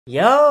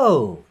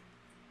Yo!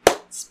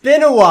 It's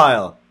been a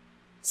while.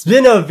 It's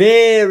been a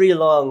very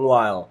long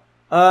while.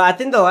 I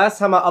think the last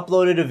time I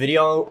uploaded a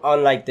video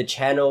on like the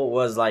channel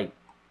was like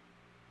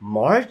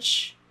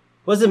March?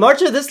 Was it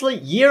March of this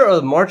year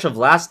or March of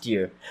last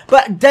year?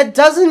 But that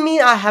doesn't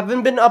mean I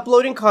haven't been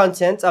uploading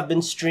content. I've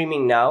been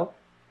streaming now.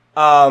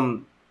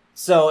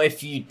 So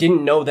if you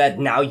didn't know that,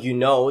 now you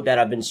know that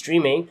I've been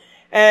streaming.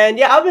 And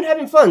yeah, I've been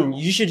having fun.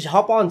 You should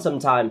hop on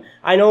sometime.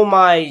 I know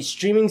my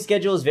streaming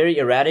schedule is very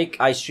erratic.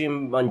 I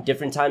stream on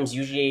different times,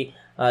 usually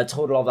a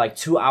total of like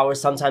 2 hours,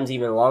 sometimes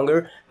even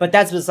longer. But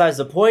that's besides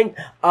the point.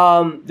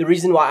 The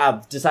reason why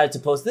I've decided to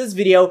post this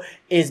video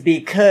is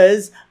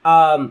because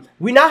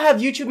we now have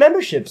YouTube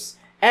memberships.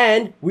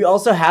 And we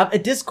also have a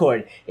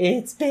Discord.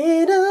 It's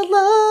been a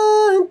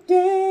long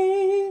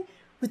day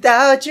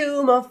without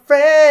you, my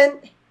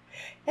friend.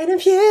 And I'm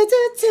here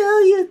to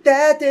tell you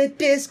that the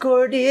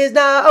Discord is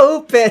now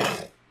open.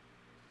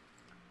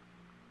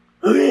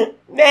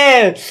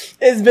 Man,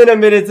 it's been a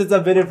minute since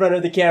I've been in front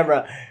of the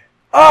camera.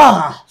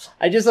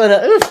 I just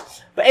wanna,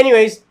 But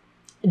anyways,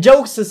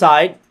 jokes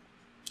aside,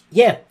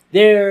 yeah,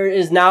 there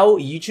is now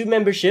YouTube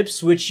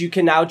memberships, which you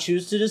can now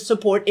choose to just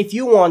support if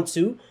you want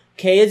to.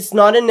 Okay, it's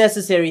not a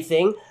necessary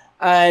thing.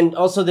 And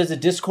also there's a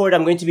Discord.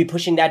 I'm going to be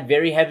pushing that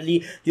very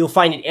heavily. You'll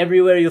find it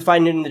everywhere. You'll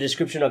find it in the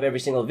description of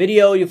every single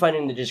video. You'll find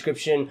it in the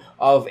description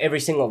of every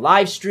single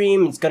live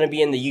stream. It's going to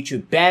be in the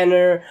YouTube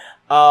banner.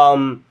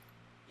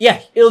 Yeah,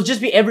 it'll just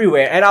be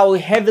everywhere. And I will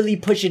heavily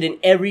push it in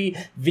every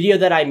video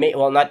that I make.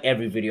 Well, not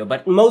every video,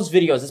 but most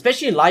videos,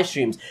 especially live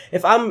streams.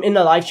 If I'm in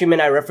a live stream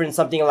and I reference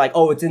something like,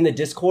 oh, it's in the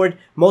Discord,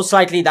 most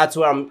likely that's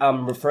what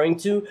I'm referring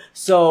to.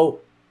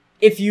 So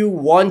if you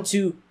want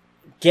to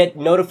get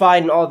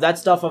notified and all that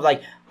stuff of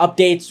like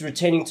updates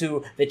pertaining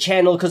to the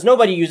channel, because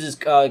nobody uses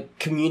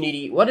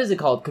community, what is it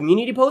called,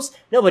 community posts?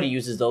 Nobody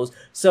uses those.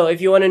 So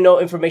if you want to know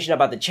information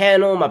about the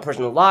channel, my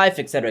personal life,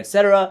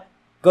 etc.,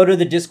 go to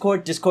the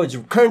Discord. Discord's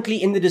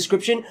currently in the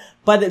description.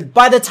 But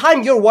by the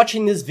time you're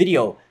watching this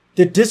video,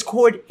 the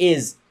Discord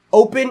is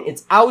open,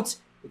 it's out,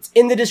 it's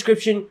in the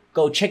description.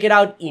 Go check it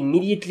out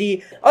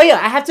immediately. Oh yeah,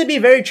 I have to be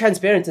very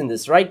transparent in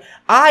this, right?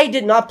 I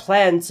did not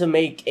plan to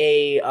make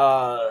a,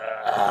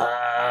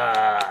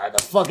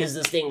 the fuck is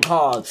this thing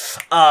called?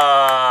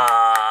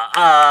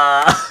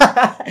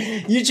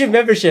 YouTube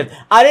membership.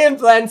 I didn't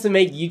plan to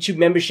make YouTube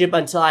membership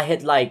until I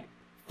hit like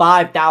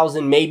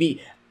 5,000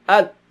 maybe.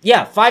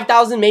 Yeah,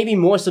 5,000 maybe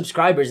more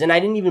subscribers, and I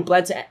didn't even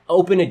plan to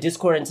open a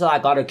Discord until I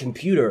got a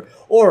computer,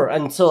 or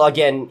until,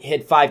 again,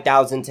 hit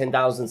 5,000,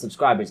 10,000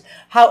 subscribers.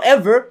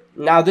 However,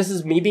 now this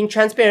is me being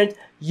transparent,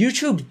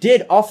 YouTube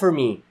did offer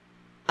me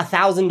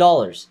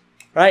 $1,000,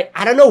 right?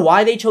 I don't know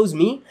why they chose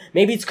me.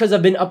 Maybe it's because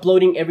I've been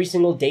uploading every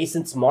single day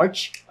since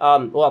March.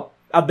 Well,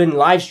 I've been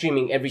live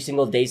streaming every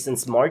single day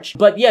since March.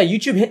 But yeah,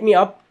 YouTube hit me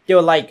up. They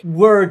were like,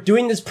 we're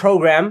doing this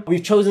program.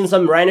 We've chosen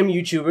some random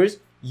YouTubers.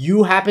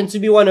 You happen to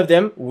be one of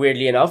them,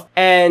 weirdly enough.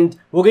 And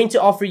we're going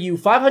to offer you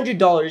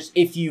 $500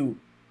 if you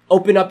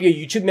open up your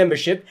YouTube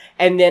membership.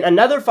 And then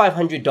another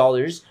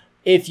 $500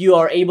 if you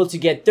are able to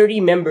get 30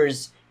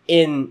 members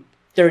in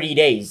 30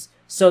 days.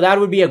 So that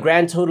would be a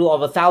grand total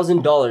of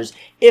 $1,000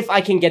 if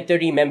I can get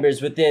 30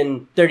 members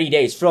within 30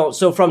 days.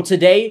 So from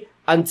today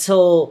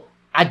until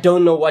I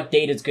don't know what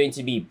date it's going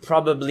to be.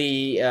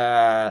 Probably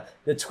the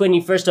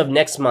 21st of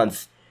next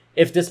month.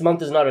 If this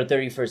month is not our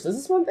 31st. Does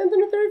this month end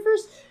on the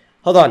 31st?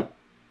 Hold on.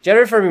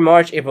 January, February,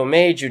 March, April,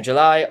 May, June,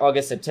 July,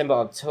 August, September,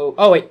 October.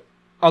 Oh, wait.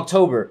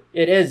 October.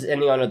 It is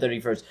ending on the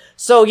 31st.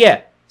 So,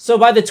 yeah. So,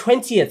 by the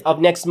 20th of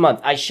next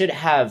month, I should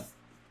have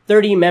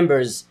 30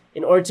 members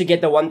in order to get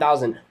the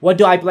 1,000. What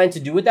do I plan to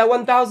do with that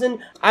 1,000?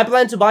 I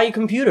plan to buy a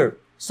computer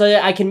so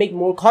that I can make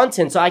more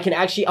content. So, I can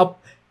actually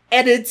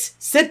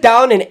sit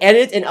down and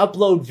edit and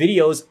upload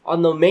videos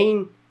on the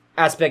main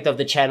aspect of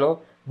the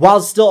channel,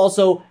 while still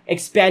also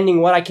expanding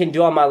what I can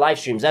do on my live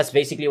streams. That's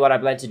basically what I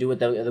plan to do with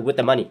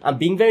the money. I'm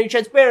being very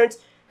transparent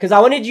because I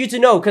wanted you to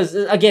know, because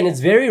again,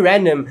 it's very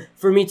random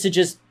for me to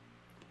just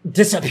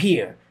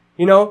disappear,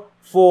 you know,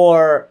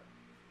 for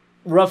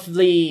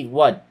roughly,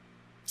 what,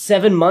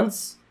 7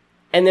 months?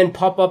 And then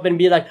pop up and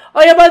be like,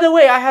 oh yeah, by the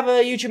way, I have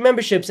a YouTube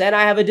memberships and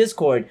I have a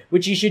Discord,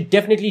 which you should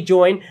definitely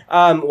join.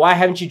 Why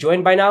haven't you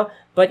joined by now?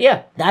 But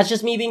yeah, that's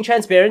just me being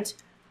transparent.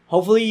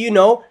 Hopefully you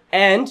know,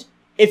 and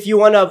if you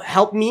want to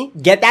help me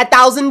get that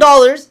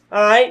 $1,000,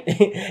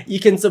 alright, you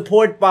can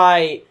support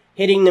by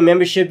hitting the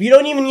membership. You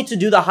don't even need to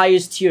do the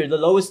highest tier. The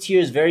lowest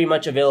tier is very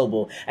much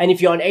available. And if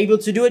you're unable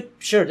to do it,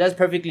 sure, that's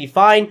perfectly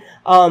fine.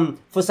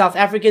 For South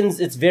Africans,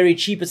 it's very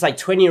cheap. It's like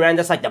 20 Rand.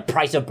 That's like the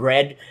price of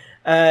bread.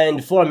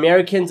 And for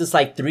Americans, it's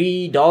like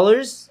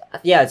 $3.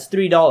 Yeah, it's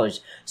 $3.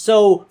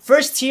 So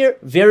first tier,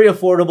 very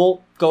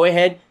affordable. Go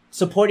ahead.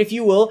 Support if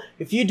you will.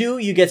 If you do,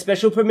 you get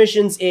special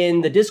permissions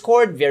in the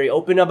Discord. Very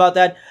open about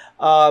that.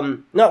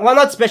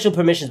 Not special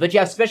permissions, but you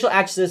have special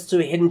access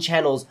to hidden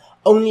channels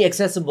only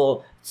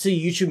accessible to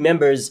YouTube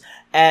members.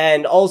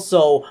 And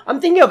also,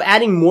 I'm thinking of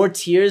adding more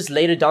tiers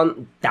later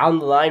down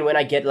the line when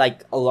I get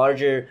like a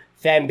larger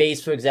fan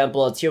base. For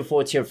example, a tier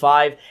 4, tier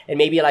 5, and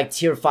maybe like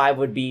tier 5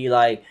 would be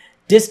like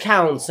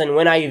discounts and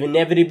when I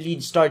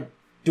inevitably start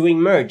doing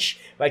merch,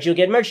 right?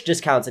 You'll get merch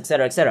discounts,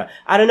 etc., etc.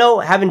 I don't know,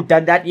 haven't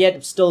done that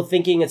yet. Still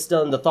thinking, it's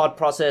still in the thought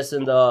process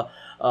and the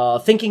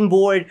thinking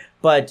board.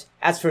 But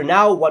as for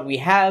now, what we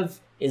have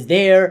is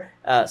there.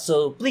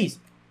 So please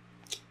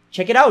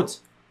check it out.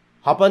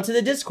 Hop onto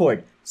the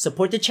Discord.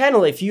 Support the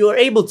channel if you are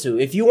able to,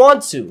 if you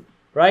want to,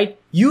 right?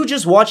 You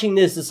just watching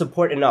this is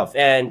support enough.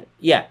 And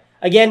yeah,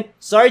 again,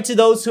 sorry to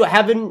those who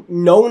haven't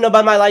known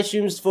about my live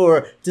streams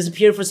for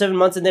disappeared for 7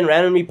 months and then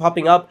randomly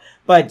popping up.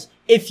 But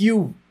if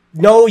you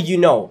know, you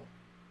know.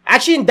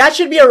 Actually, that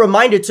should be a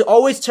reminder to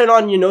always turn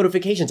on your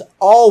notifications.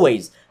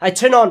 Always. I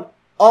turn on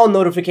all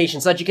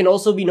notifications so that you can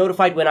also be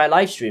notified when I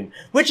live stream,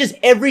 which is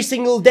every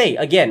single day.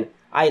 Again,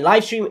 I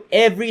live stream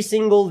every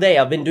single day.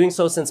 I've been doing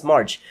so since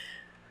March.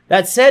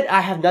 That said,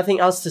 I have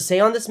nothing else to say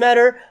on this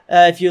matter.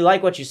 If you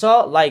like what you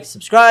saw, like,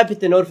 subscribe, hit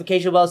the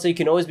notification bell so you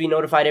can always be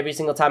notified every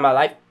single time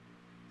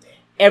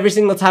every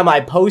single time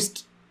I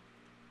post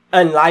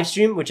a live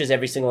stream, which is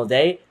every single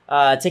day.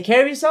 Take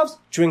care of yourselves,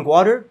 drink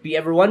water, be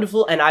ever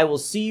wonderful, and I will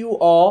see you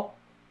all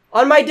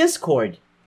on my Discord.